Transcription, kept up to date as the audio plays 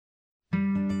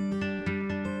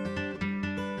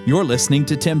You're listening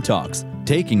to Tim Talks,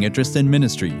 Taking Interest in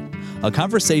Ministry, a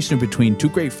conversation between two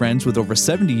great friends with over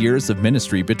 70 years of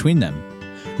ministry between them.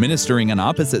 Ministering on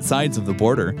opposite sides of the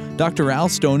border, Dr. Al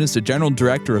Stone is the General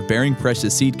Director of Bearing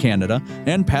Precious Seed Canada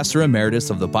and Pastor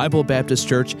Emeritus of the Bible Baptist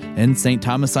Church in St.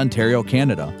 Thomas, Ontario,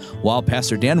 Canada, while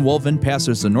Pastor Dan Wolvin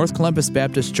pastors the North Columbus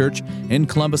Baptist Church in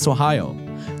Columbus, Ohio.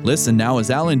 Listen now as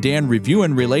Al and Dan review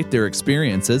and relate their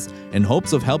experiences in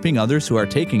hopes of helping others who are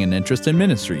taking an interest in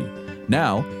ministry.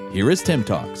 Now, here is Tim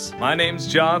Talks. My name's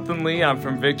Jonathan Lee. I'm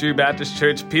from Victory Baptist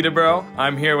Church, Peterborough.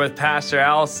 I'm here with Pastor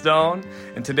Al Stone,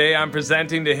 and today I'm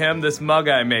presenting to him this mug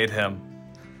I made him.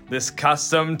 This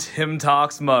custom Tim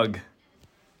Talks mug.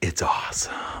 It's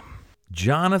awesome.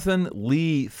 Jonathan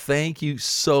Lee, thank you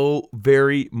so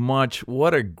very much.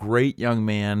 What a great young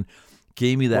man.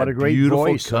 Gave me that what a great beautiful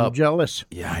voice. cup. I'm jealous.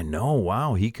 Yeah, I know.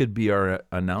 Wow, he could be our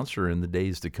announcer in the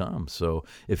days to come. So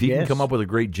if he can come up with a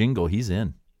great jingle, he's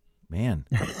in. Man,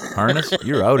 Harness,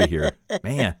 you're out of here.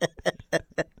 Man,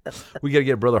 we got to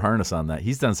get Brother Harness on that.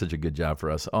 He's done such a good job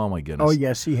for us. Oh, my goodness. Oh,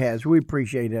 yes, he has. We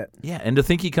appreciate it. Yeah, and to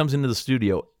think he comes into the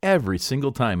studio every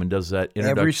single time and does that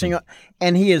introduction.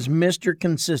 And he is Mr.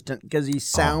 Consistent because he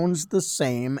sounds the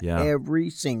same every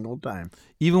single time.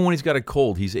 Even when he's got a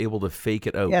cold, he's able to fake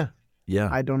it out. Yeah.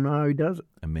 I don't know how he does it.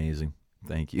 Amazing.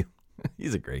 Thank you.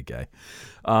 He's a great guy.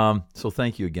 So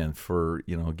thank you again for,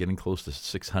 getting close to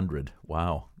 600.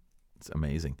 Wow. It's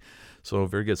amazing. So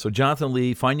very good. So Jonathan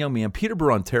Lee, fine young man,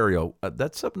 Peterborough, Ontario.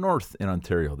 That's up north in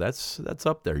Ontario. That's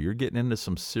up there. You're getting into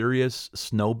some serious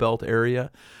snow belt area.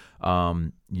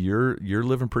 You're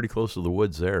living pretty close to the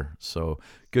woods there. So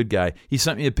good guy. He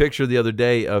sent me a picture the other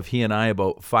day of he and I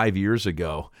about 5 years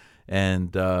ago,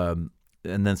 and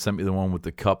then sent me the one with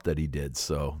the cup that he did.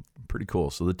 So pretty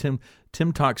cool. So the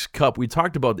Tim Talks cup. We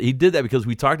talked about. He did that because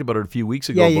we talked about it a few weeks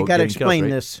ago. Yeah, you got to explain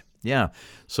cups, right? this. Yeah.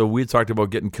 So we talked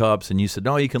about getting cups, and you said,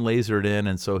 no, you can laser it in.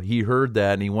 And so he heard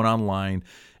that, and he went online,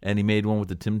 and he made one with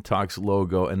the Tim Talks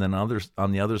logo. And then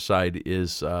on the other side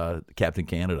is Captain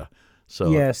Canada.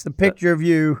 So yes, the picture of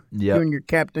you doing your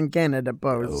Captain Canada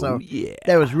pose.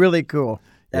 That was really cool.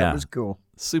 That was cool.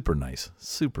 Super nice.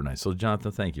 Super nice. So,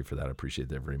 Jonathan, thank you for that. I appreciate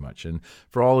that very much. And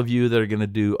for all of you that are going to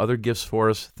do other gifts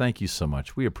for us, thank you so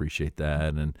much. We appreciate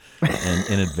that and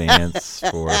in advance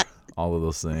for all of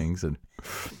those things. And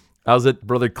how's it,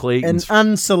 Brother Clayton?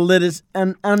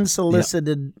 An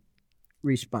unsolicited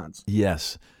response.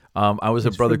 Yes. I was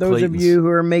at Brother Clayton's. Clayton's. Those of you who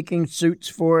are making suits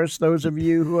for us, those of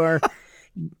you who are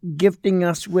gifting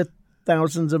us with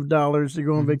thousands of dollars to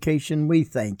go on vacation, we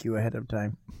thank you ahead of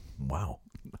time. Wow.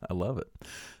 I love it.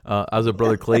 I was at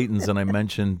Brother Clayton's, and I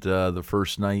mentioned the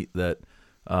first night that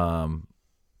when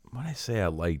I say I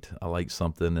liked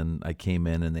something, and I came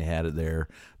in and they had it there.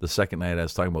 The second night I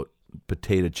was talking about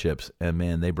potato chips, and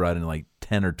man, they brought in like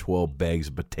 10 or 12 bags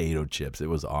of potato chips. It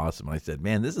was awesome. I said,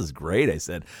 man, this is great. I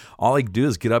said, all I can do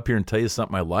is get up here and tell you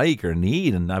something I like or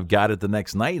need, and I've got it the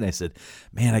next night. And I said,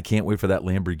 man, I can't wait for that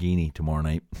Lamborghini tomorrow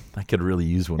night. I could really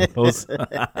use one of those.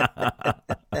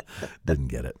 Didn't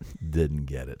get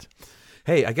it.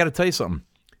 Hey, I got to tell you something.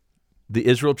 The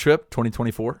Israel trip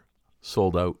 2024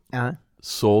 sold out.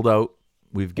 Sold out.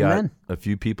 We've got a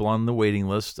few people on the waiting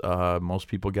list. Most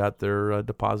people got their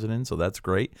deposit in, so that's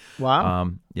great.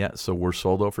 Wow. So we're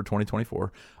sold out for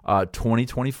 2024.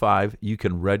 2025, you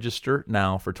can register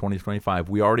now for 2025.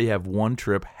 We already have one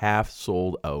trip half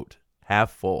sold out,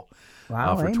 half full.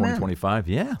 Wow, for 2025.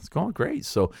 Yeah, it's going great.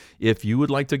 So if you would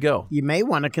like to go. You may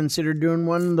want to consider doing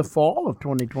one in the fall of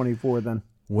 2024 then.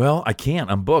 Well, I can't.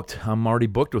 I'm booked. I'm already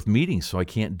booked with meetings, so I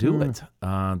can't do it.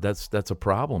 That's a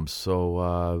problem.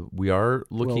 So we are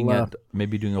looking at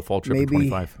maybe doing a fall trip in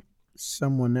 25.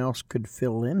 Someone else could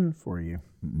fill in for you.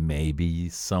 Maybe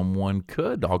someone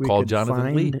could. I'll call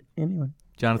Jonathan Lee. Anyone.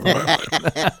 Jonathan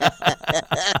Lee.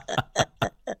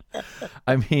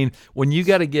 I mean, when you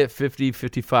got to get 50,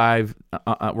 55,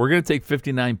 we're going to take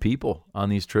 59 people on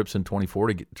these trips in 24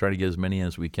 to try to get as many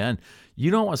as we can. You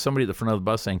don't want somebody at the front of the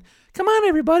bus saying, come on,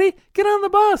 everybody, get on the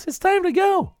bus. It's time to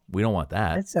go. We don't want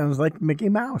that. That sounds like Mickey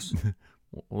Mouse.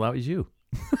 Well, that was you.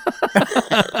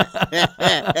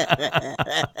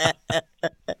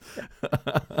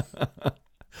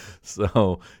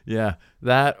 So, yeah,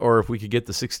 that, or if we could get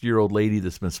the 60-year-old lady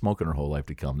that's been smoking her whole life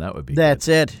to come, that would be That's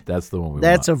good. it. That's the one we want.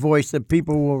 That's a voice that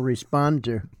people will respond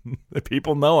to.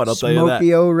 People know it, I'll tell you that.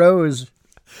 Smokey O. Rose.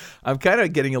 I'm kind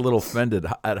of getting a little offended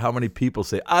at how many people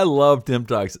say, I love Tim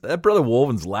Talks. That Brother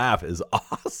Wolvin's laugh is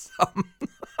awesome.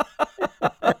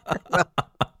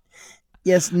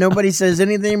 Yes, nobody says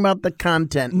anything about the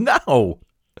content. No.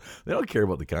 They don't care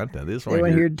about the content. They just want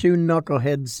to hear two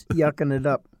knuckleheads yucking it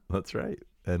up. That's right.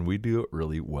 And we do it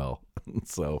really well.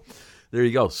 So there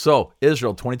you go. So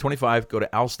Israel 2025, go to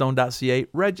alstone.ca,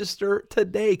 register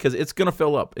today because it's going to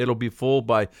fill up. It'll be full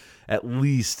by at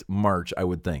least March, I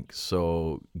would think.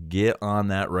 So get on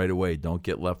that right away. Don't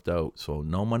get left out. So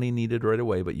no money needed right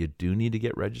away, but you do need to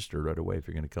get registered right away if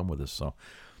you're going to come with us. So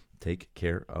take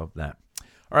care of that.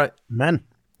 All right. Amen.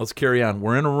 Let's carry on.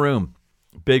 We're in a room,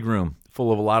 big room,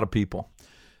 full of a lot of people.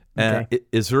 And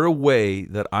is there a way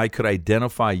that I could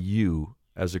identify you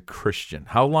as a Christian?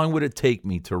 How long would it take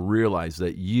me to realize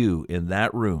that you in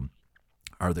that room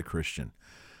are the Christian?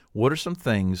 What are some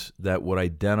things that would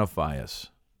identify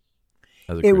us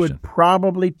as a Christian? It would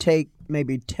probably take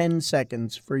maybe 10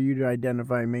 seconds for you to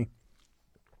identify me.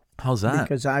 How's that?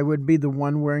 Because I would be the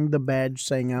one wearing the badge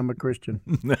saying I'm a Christian.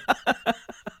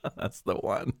 That's the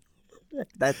one.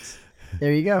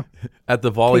 There you go. At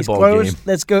the volleyball game.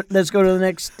 Let's go to the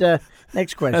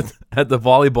next question. At the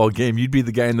volleyball game, you'd be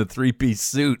the guy in the three-piece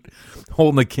suit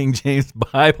holding the King James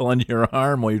Bible on your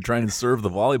arm while you're trying to serve the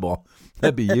volleyball.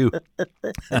 That'd be you.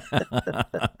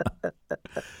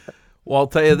 Well, I'll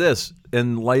tell you this.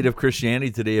 In light of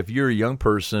Christianity today, if you're a young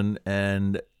person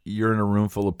and you're in a room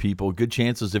full of people, good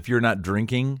chances if you're not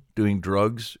drinking, doing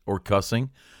drugs, or cussing,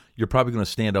 you're probably going to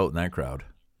stand out in that crowd.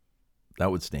 That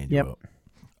would stand you out.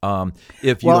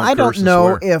 I don't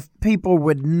know if people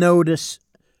would notice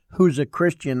who's a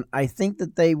Christian. I think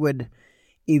that they would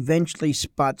eventually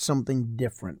spot something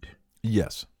different.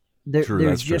 Yes. True,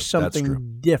 there's just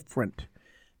something different.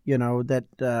 That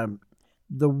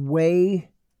the way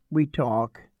we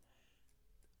talk,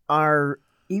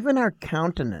 even our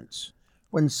countenance,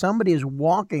 when somebody is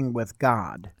walking with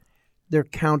God, their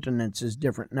countenance is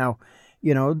different. Now,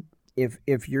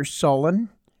 if you're sullen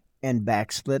and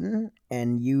backslidden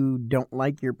and you don't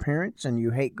like your parents and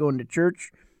you hate going to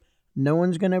church, no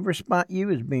one's going to ever spot you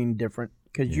as being different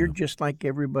because you're just like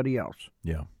everybody else.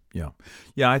 Yeah.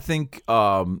 I think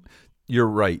you're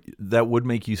right. That would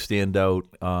make you stand out.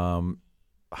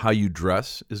 How you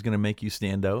dress is going to make you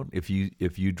stand out. If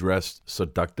you dress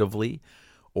seductively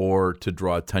or to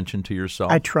draw attention to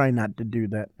yourself. I try not to do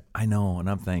that. I know, and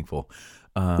I'm thankful.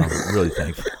 Really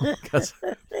thankful. 'Cause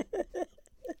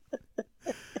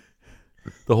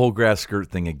the whole grass skirt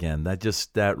thing again, that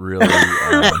really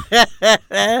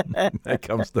that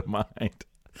comes to mind.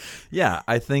 Yeah,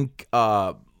 I think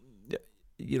what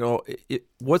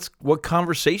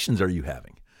conversations are you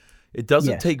having? It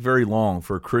doesn't take very long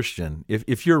for a Christian.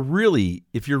 If you're really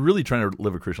trying to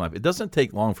live a Christian life, it doesn't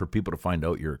take long for people to find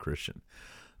out you're a Christian.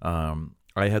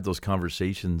 I had those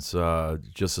conversations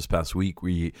just this past week.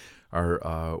 We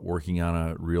are working on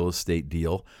a real estate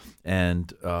deal, and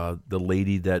the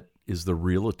lady that is the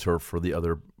realtor for the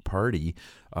other party,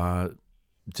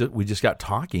 we just got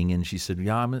talking, and she said,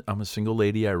 "Yeah, I'm a single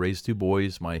lady. I raised 2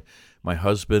 boys. My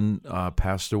husband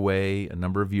passed away a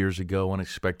number of years ago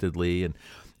unexpectedly,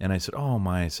 and I said, oh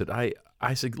my,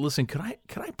 I said, listen, could I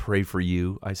pray for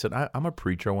you? I said, I'm a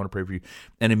preacher. I want to pray for you.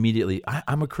 And immediately,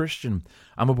 I'm a Christian.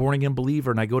 I'm a born-again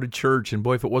believer, and I go to church. And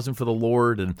boy, if it wasn't for the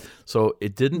Lord. And so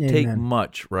it didn't take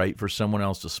much, right, for someone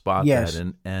else to spot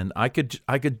that. And I could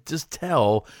just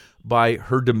tell by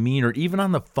her demeanor, even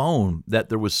on the phone, that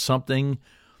there was something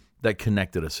that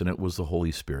connected us, and it was the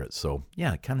Holy Spirit. So,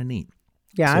 yeah, kind of neat.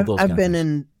 Yeah, so I've been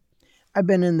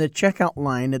in the checkout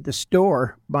line at the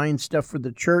store buying stuff for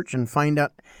the church and find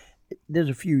out – there's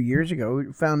a few years ago,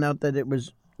 we found out that it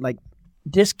was like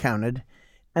discounted,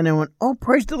 and I went, "Oh,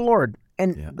 praise the Lord!"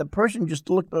 And the person just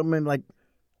looked at me like,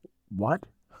 "What?"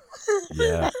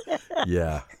 Yeah.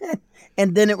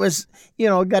 And then it was,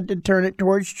 got to turn it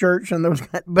towards church, and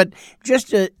but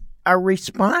just our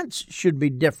response should be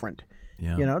different.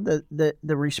 Yeah. The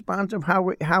response of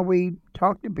how we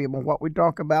talk to people, what we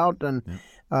talk about, and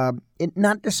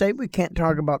not to say we can't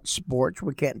talk about sports,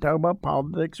 we can't talk about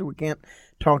politics, we can't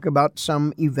talk about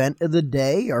some event of the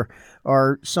day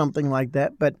or something like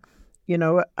that. But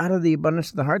out of the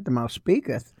abundance of the heart, the mouth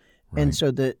speaketh, and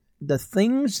so the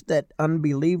things that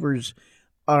unbelievers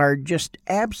are just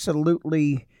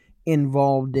absolutely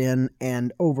involved in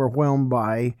and overwhelmed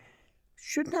by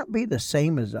should not be the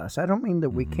same as us. I don't mean that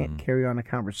we can't carry on a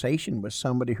conversation with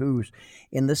somebody who's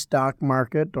in the stock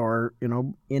market or,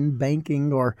 in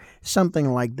banking or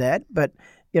something like that. But,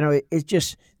 it's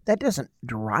just, that doesn't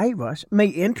drive us. It may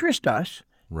interest us,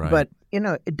 but,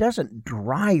 it doesn't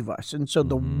drive us. And so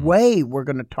the way we're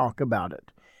going to talk about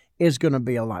it is going to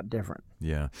be a lot different.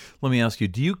 Yeah. Let me ask you,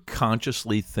 do you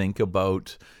consciously think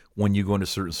about when you go into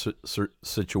certain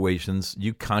situations,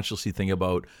 you consciously think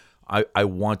about, I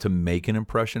want to make an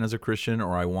impression as a Christian,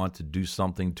 or I want to do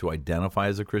something to identify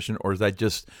as a Christian, or is that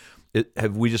just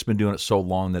have we just been doing it so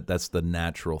long that that's the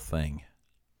natural thing?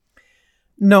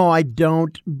 No, I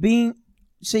don't.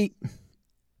 See,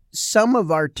 some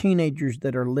of our teenagers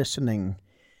that are listening,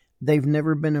 they've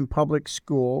never been in public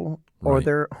school, or Right.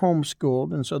 they're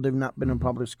homeschooled, and so they've not been in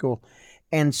public school.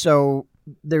 And so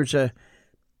there's a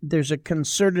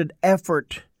concerted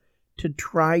effort to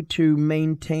try to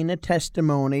maintain a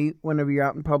testimony whenever you're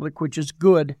out in public, which is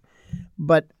good.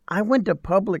 But I went to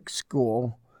public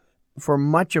school for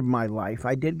much of my life.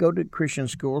 I did go to Christian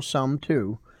school, some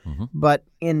too. But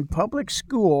in public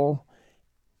school,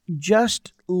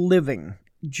 just living,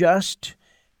 just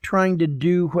trying to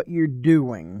do what you're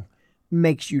doing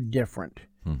makes you different.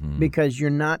 Because you're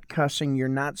not cussing, you're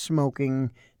not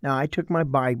smoking. Now, I took my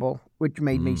Bible, which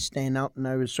made me stand out, and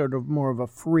I was sort of more of a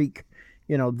freak,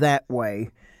 that way.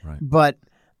 Right. But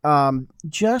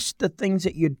just the things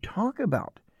that you'd talk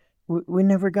about, we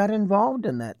never got involved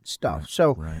in that stuff.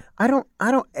 So Right. I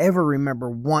don't ever remember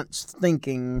once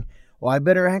thinking, well, I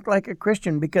better act like a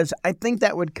Christian, because I think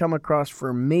that would come across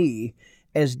for me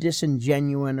as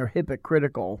disingenuous or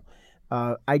hypocritical.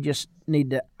 I just need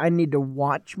to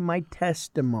watch my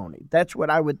testimony. That's what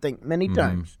I would think many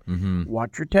times.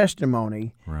 Watch your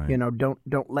testimony. Right.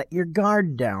 Don't let your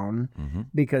guard down,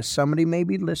 because somebody may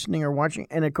be listening or watching.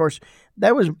 And of course,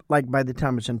 that was like by the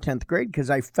time I was in 10th grade, because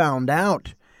I found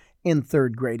out in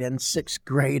 3rd grade and 6th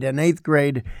grade and 8th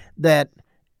grade that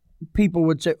people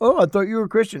would say, "Oh, I thought you were a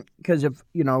Christian," because if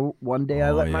one day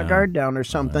I let my guard down or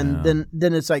something,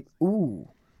 then it's like, "Ooh,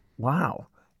 wow."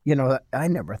 I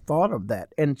never thought of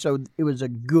that. And so it was a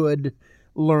good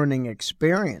learning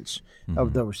experience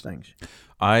of those things.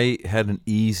 I had an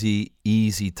easy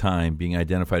time being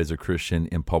identified as a Christian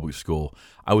in public school.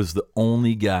 I was the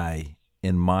only guy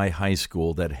in my high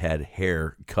school that had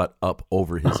hair cut up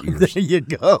over his ears. There you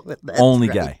go. That's only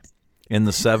right. guy. In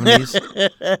the 70s,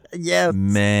 Yes.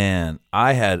 man,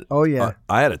 I had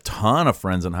I had a ton of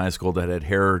friends in high school that had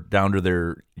hair down to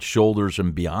their shoulders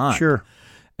and beyond. Sure.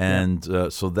 And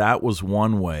so that was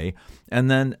one way. And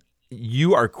then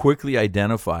you are quickly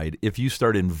identified if you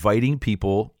start inviting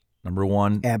people, number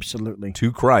one, Absolutely.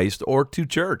 to Christ or to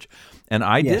church. And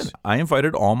I Yes. did. I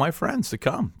invited all my friends to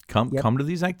come to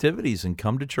these activities and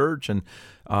come to church. And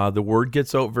the word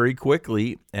gets out very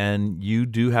quickly, and you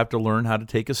do have to learn how to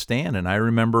take a stand. And I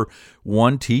remember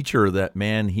one teacher that,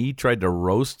 man, he tried to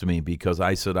roast me because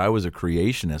I said I was a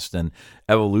creationist and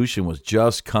evolution was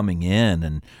just coming in.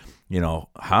 And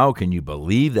how can you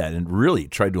believe that? And really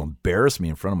tried to embarrass me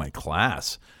in front of my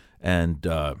class. And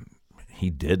he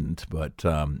didn't, but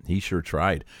he sure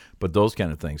tried. But those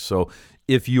kind of things. So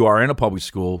if you are in a public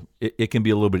school, it can be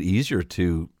a little bit easier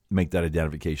to make that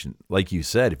identification. Like you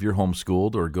said, if you're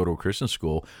homeschooled or go to a Christian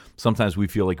school, sometimes we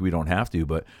feel like we don't have to.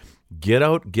 But get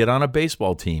out, get on a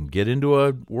baseball team, get into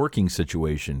a working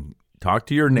situation, talk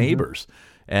to your neighbors.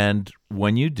 And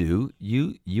when you do,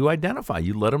 you identify,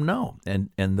 you let them know. And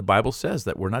the Bible says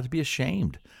that we're not to be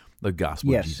ashamed of the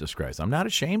gospel of Jesus Christ. I'm not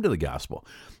ashamed of the gospel.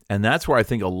 And that's where I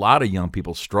think a lot of young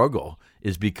people struggle,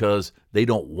 is because they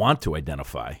don't want to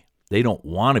identify. They don't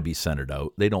want to be centered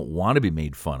out. They don't want to be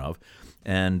made fun of.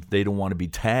 And they don't want to be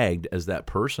tagged as that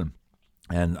person.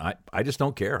 And I just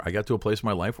don't care. I got to a place in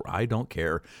my life where I don't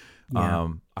care. Yeah.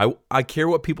 I care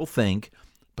what people think,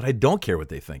 but I don't care what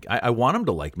they think. I want them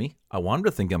to like me. I want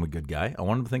them to think I'm a good guy. I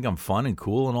want them to think I'm fun and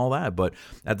cool and all that. But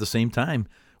at the same time,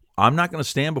 I'm not going to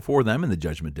stand before them in the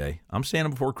judgment day. I'm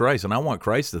standing before Christ, and I want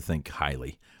Christ to think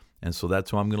highly. And so that's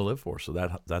who I'm going to live for. So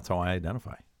that's how I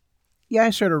identify. Yeah,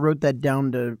 I sort of wrote that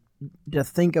down to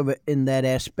think of it in that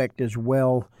aspect as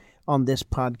well on this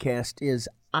podcast, is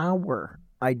our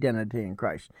identity in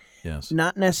Christ. Yes.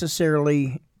 Not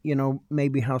necessarily,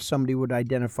 maybe how somebody would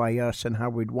identify us and how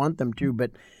we'd want them to,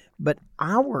 but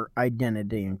our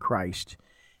identity in Christ.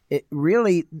 It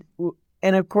really,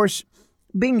 and of course,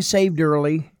 being saved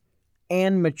early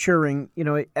and maturing,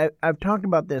 I've talked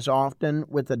about this often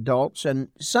with adults and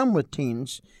some with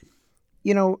teens.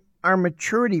 Our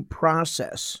maturity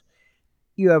process,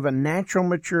 you have a natural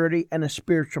maturity and a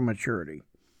spiritual maturity.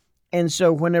 And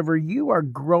so whenever you are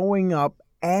growing up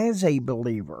as a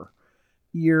believer,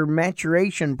 your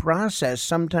maturation process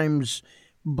sometimes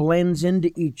blends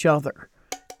into each other.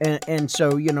 And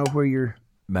so, where you're...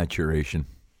 Maturation.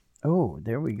 Oh,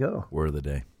 there we go. Word of the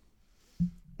day.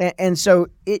 And so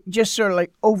it just sort of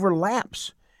like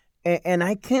overlaps. And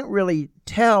I can't really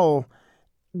tell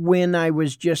when I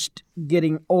was just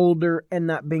getting older and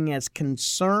not being as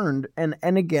concerned. And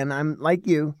again, I'm like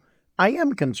you. I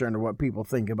am concerned of what people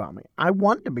think about me. I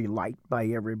want to be liked by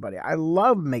everybody. I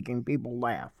love making people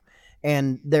laugh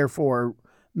and therefore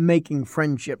making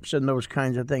friendships and those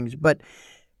kinds of things. But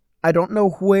I don't know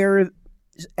where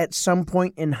at some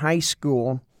point in high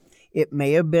school It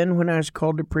may have been when I was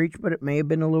called to preach, but it may have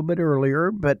been a little bit earlier.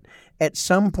 But at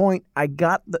some point, I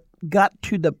got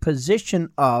to the position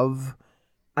of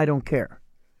I don't care.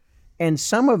 And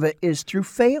some of it is through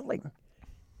failing,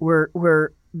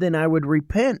 where then I would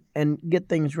repent and get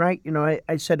things right.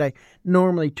 I said I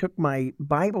normally took my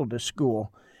Bible to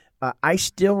school. I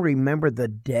still remember the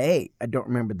day. I don't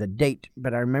remember the date,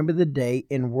 but I remember the day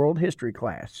in world history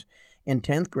class in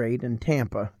 10th grade in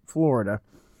Tampa, Florida.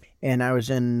 And I was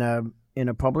in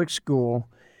a public school,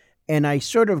 and I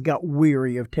sort of got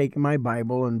weary of taking my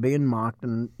Bible and being mocked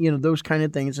and, those kind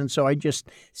of things. And so I just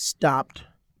stopped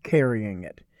carrying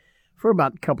it for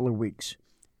about a couple of weeks.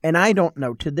 And I don't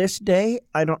know, to this day,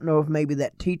 I don't know if maybe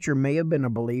that teacher may have been a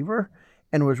believer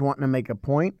and was wanting to make a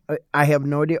point. I have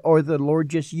no idea, or the Lord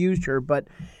just used her. But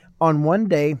on one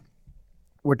day,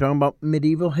 we're talking about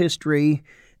medieval history,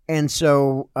 and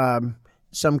so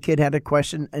some kid had a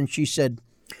question, and she said,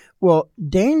 well,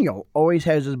 Daniel always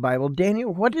has his Bible.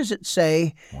 Daniel, what does it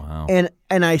say? Wow.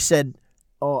 And I said,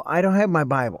 oh, I don't have my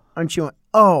Bible. And she went,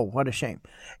 oh, what a shame.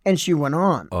 And she went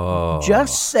on. Oh.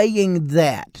 Just saying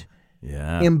that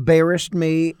embarrassed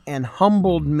me and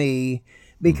humbled me,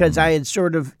 because I had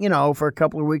sort of, for a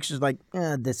couple of weeks, was like,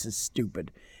 this is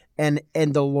stupid. And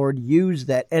the Lord used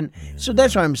that. And so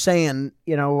that's what I'm saying,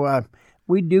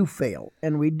 we do fail,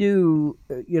 and we do,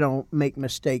 make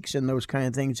mistakes and those kind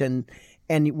of things. And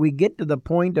we get to the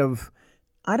point of,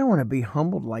 I don't want to be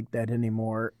humbled like that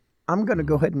anymore. I'm going to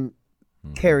go ahead and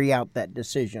carry out that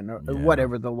decision or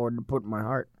whatever the Lord put in my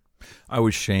heart. I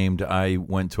was shamed. I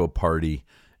went to a party,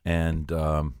 and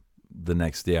the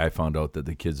next day I found out that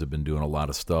the kids have been doing a lot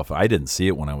of stuff. I didn't see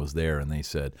it when I was there, and they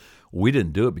said, we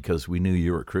didn't do it because we knew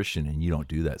you were a Christian and you don't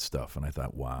do that stuff. And I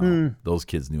thought, wow, those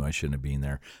kids knew I shouldn't have been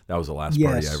there. That was the last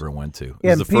party I ever went to. It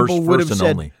was the first and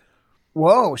only.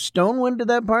 Whoa, Stone went to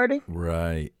that party?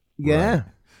 Right. Yeah. Right.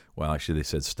 Well, actually, they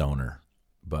said Stoner,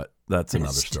 but that's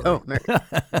another story.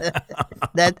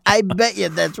 That I bet you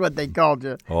that's what they called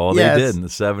you. Oh, they did in the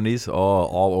 70s. Oh,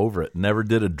 all over it. Never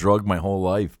did a drug my whole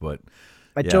life, but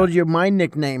I told you my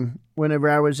nickname whenever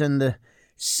I was in the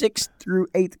 6th through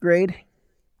 8th grade.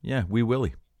 Yeah, Wee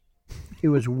Willie. It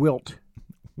was Wilt.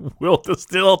 Wilt the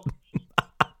Stilt.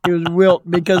 It was Wilt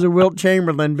because of Wilt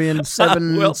Chamberlain being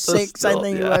 7'6", I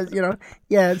think it was.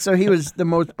 Yeah. So he was the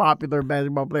most popular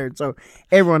basketball player. So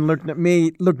everyone looked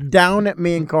down at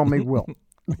me, and called me Wilt.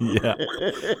 Yeah.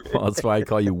 Well, that's why I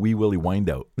call you Wee Willie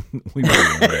Windout. Wee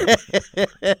Willie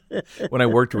Windout. When I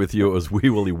worked with you, it was Wee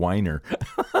Willie Whiner.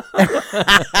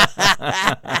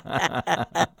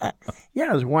 Yeah,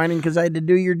 I was whining because I had to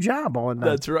do your job all the time.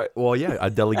 That's right. Well, yeah, I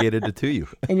delegated it to you.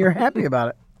 And you're happy about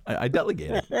it. I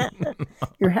delegated.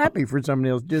 You're happy for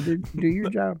somebody else to do your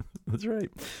job. That's right.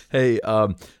 Hey,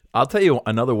 I'll tell you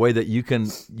another way that you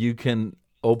can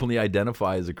openly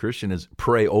identify as a Christian is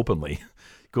pray openly.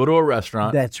 Go to a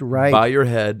restaurant. That's right. Bow your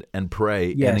head and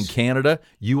pray. Yes. And in Canada,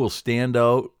 you will stand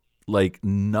out like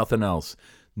nothing else.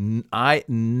 I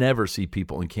never see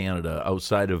people in Canada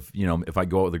outside of, if I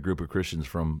go out with a group of Christians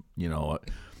from, an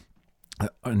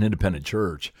independent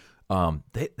church,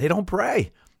 they don't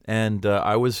pray. And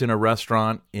I was in a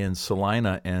restaurant in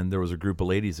Salina, and there was a group of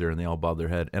ladies there, and they all bowed their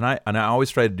head. And I always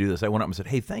try to do this. I went up and said,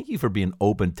 hey, thank you for being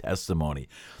open testimony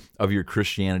of your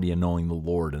Christianity and knowing the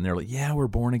Lord. And they're like, yeah, we're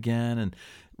born again, and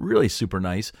really super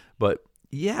nice. But,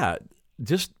 yeah,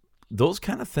 just those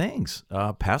kind of things.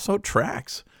 Pass out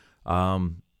tracts. I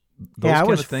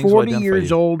was 40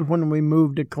 years old when we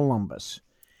moved to Columbus.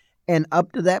 And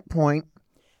up to that point,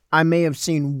 I may have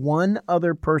seen one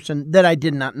other person that I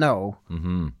did not know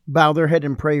bow their head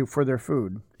and pray for their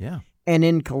food. Yeah. And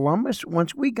in Columbus,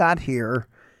 once we got here,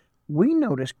 we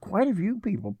noticed quite a few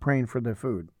people praying for their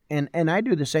food. And I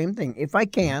do the same thing. If I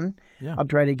can, I'll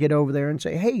try to get over there and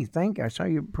say, hey, thank you. I saw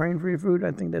you praying for your food.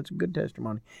 I think that's a good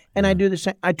testimony. And I do the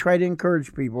same. I try to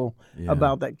encourage people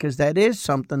about that, because that is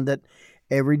something that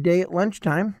every day at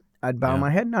lunchtime, I'd bow my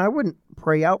head. Now, I wouldn't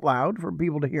pray out loud for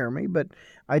people to hear me, but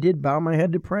I did bow my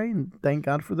head to pray and thank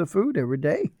God for the food every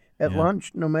day at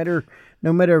lunch, no matter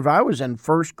if I was in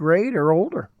first grade or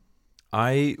older.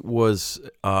 I was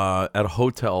at a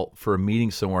hotel for a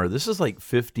meeting somewhere. This is like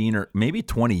 15 or maybe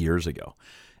 20 years ago.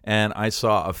 And I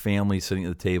saw a family sitting at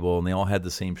the table, and they all had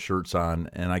the same shirts on,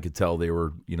 and I could tell they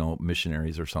were,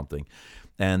 missionaries or something.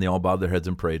 And they all bowed their heads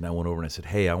and prayed, and I went over and I said,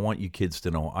 hey, I want you kids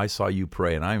to know I saw you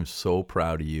pray, and I am so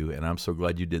proud of you, and I'm so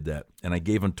glad you did that. And I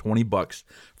gave them $20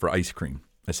 for ice cream.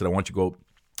 I said, I want you to go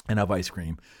and have ice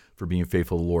cream for being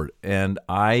faithful to the Lord. And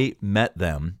I met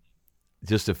them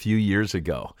just a few years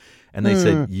ago, and they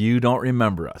said, you don't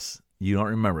remember us. You don't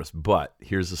remember us, but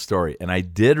here's the story. And I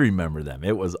did remember them.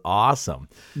 It was awesome.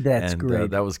 That's great.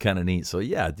 That was kind of neat. So,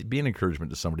 yeah, be an encouragement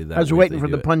to somebody that I was waiting for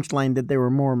the punchline that they were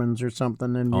Mormons or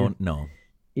something. And no.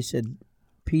 You said,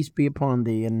 peace be upon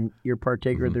thee, and you're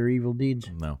partaker of their evil deeds.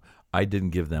 No, I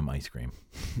didn't give them ice cream.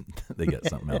 They got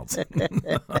something else.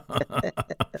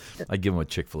 I give them a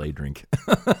Chick-fil-A drink.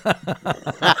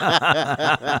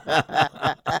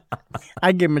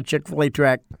 I give them a Chick-fil-A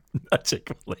track. A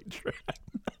Chick-fil-A track.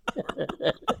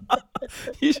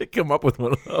 You should come up with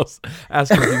one of those. Ask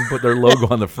them if you can put their logo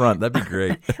on the front. That'd be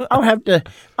great. I'll have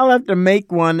to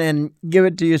make one and give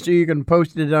it to you so you can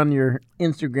post it on your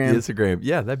Instagram.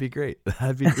 Yeah, that'd be great.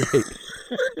 That'd be great.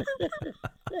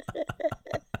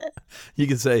 You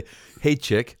can say, "Hey,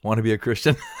 chick, want to be a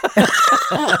Christian?"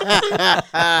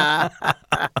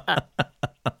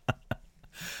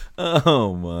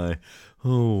 Oh my!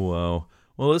 Oh wow!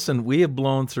 Well, listen, we have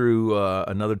blown through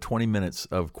another 20 minutes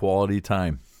of quality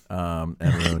time. And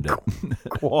ruined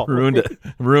it.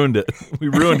 ruined it. We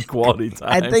ruined quality time.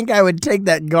 I think I would take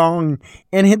that gong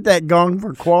and hit that gong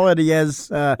for quality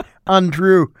as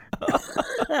untrue.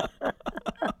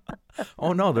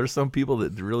 Oh no, there's some people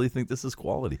that really think this is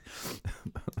quality.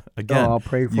 Again, I'll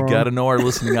pray for you got to know our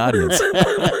listening audience.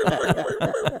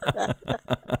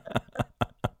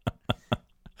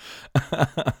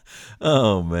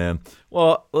 Oh man.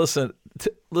 Well, listen.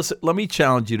 Let me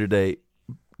challenge you today.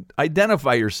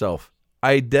 Identify yourself.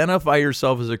 Identify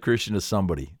yourself as a Christian to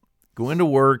somebody. Go into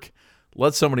work,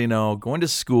 let somebody know. Go into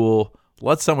school,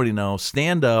 let somebody know.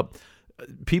 Stand up.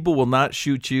 People will not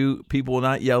shoot you. People will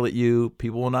not yell at you.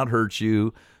 People will not hurt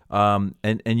you.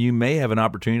 And you may have an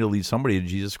opportunity to lead somebody to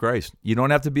Jesus Christ. You don't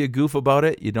have to be a goof about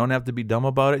it. You don't have to be dumb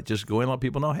about it. Just go in and let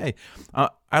people know, hey,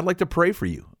 I'd like to pray for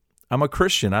you. I'm a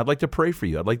Christian. I'd like to pray for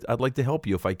you. I'd like to help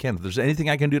you if I can. If there's anything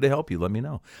I can do to help you, let me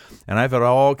know. And I've had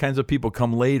all kinds of people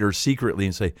come later secretly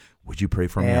and say, would you pray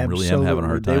for me? I'm having a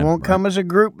hard time. They won't come as a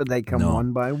group, but they come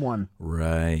one by one.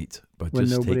 Right. But when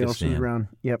just nobody take a else stand. is around.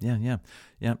 Yep. Yeah.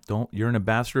 You're an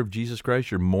ambassador of Jesus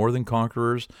Christ. You're more than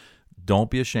conquerors. Don't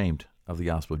be ashamed of the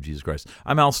gospel of Jesus Christ.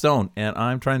 I'm Al Stone, and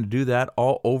I'm trying to do that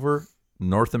all over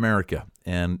North America.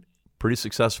 And pretty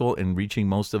successful in reaching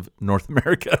most of North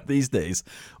America these days.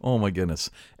 Oh, my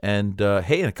goodness. And,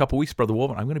 hey, in a couple weeks, Brother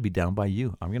Wolvin, I'm going to be down by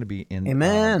you. I'm going to be in...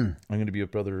 Amen. I'm going to be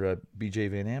with Brother B.J.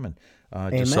 Van Ammon,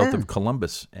 just south of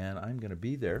Columbus, and I'm going to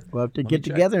be there. We'll have to get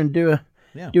together and do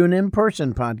an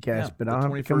in-person podcast, but I'll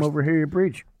have to come over here to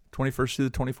preach. 21st through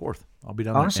the 24th. I'll be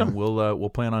down there, and we'll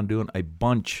plan on doing a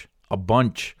bunch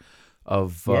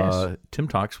of Tim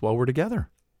Talks while we're together.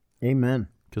 Amen.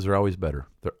 Because they're always better.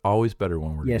 They're always better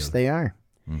when we're together. Yes, they are.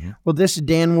 Mm-hmm. Well, this is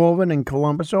Dan Wolvin in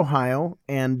Columbus, Ohio,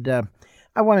 and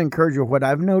I want to encourage you. What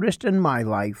I've noticed in my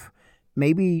life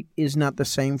maybe is not the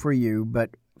same for you,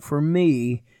 but for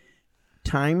me,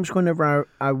 times whenever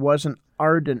I wasn't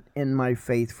ardent in my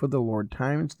faith for the Lord,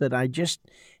 times that I just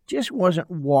wasn't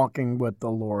walking with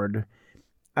the Lord,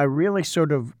 I really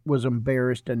sort of was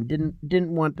embarrassed and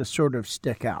didn't want to sort of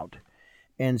stick out.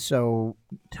 And so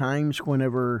times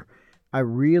whenever I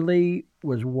really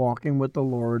was walking with the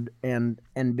Lord, and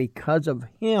because of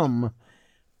Him,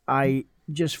 I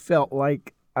just felt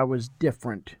like I was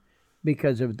different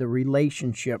because of the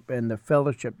relationship and the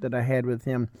fellowship that I had with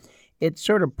Him. It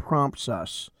sort of prompts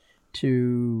us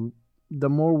to, the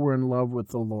more we're in love with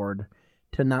the Lord,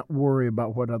 to not worry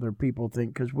about what other people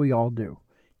think, because we all do.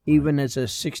 Even as a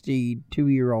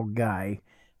 62-year-old guy,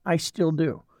 I still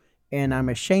do. And I'm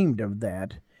ashamed of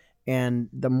that. And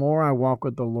the more I walk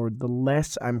with the Lord, the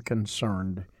less I'm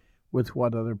concerned with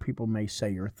what other people may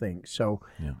say or think. So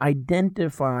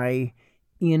identify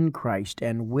in Christ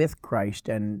and with Christ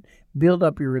and build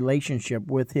up your relationship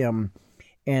with Him,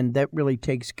 and that really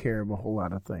takes care of a whole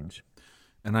lot of things.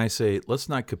 And I say, let's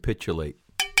not capitulate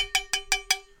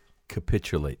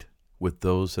with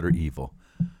those that are evil,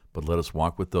 but let us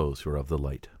walk with those who are of the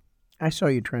light. I saw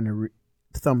you trying to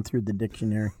thumb through the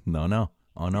dictionary. No.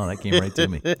 Oh, no, that came right to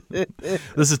me.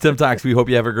 This is Tim Talks. We hope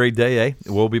you have a great day, eh?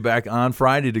 We'll be back on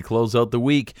Friday to close out the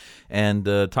week and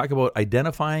talk about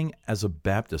identifying as a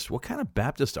Baptist. What kind of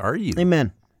Baptist are you?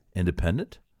 Amen.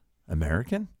 Independent?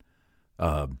 American?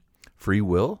 Free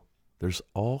will? There's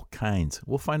all kinds.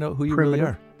 We'll find out who you really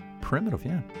are. Primitive,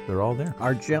 yeah. They're all there.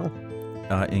 Art Gel?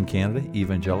 In Canada,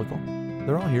 evangelical.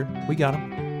 They're all here. We got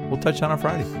them. We'll touch on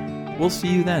Friday. We'll see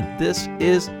you then. This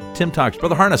is Tim Talks.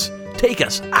 Brother Harness, take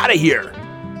us out of here.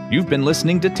 You've been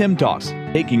listening to Tim Talks,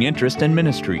 taking interest in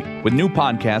ministry, with new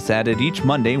podcasts added each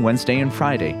Monday, Wednesday, and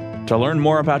Friday. To learn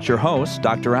more about your hosts,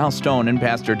 Dr. Al Stone and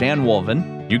Pastor Dan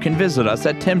Wolvin, you can visit us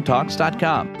at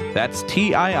timtalks.com. That's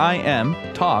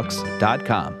TIIM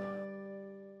Talks.com.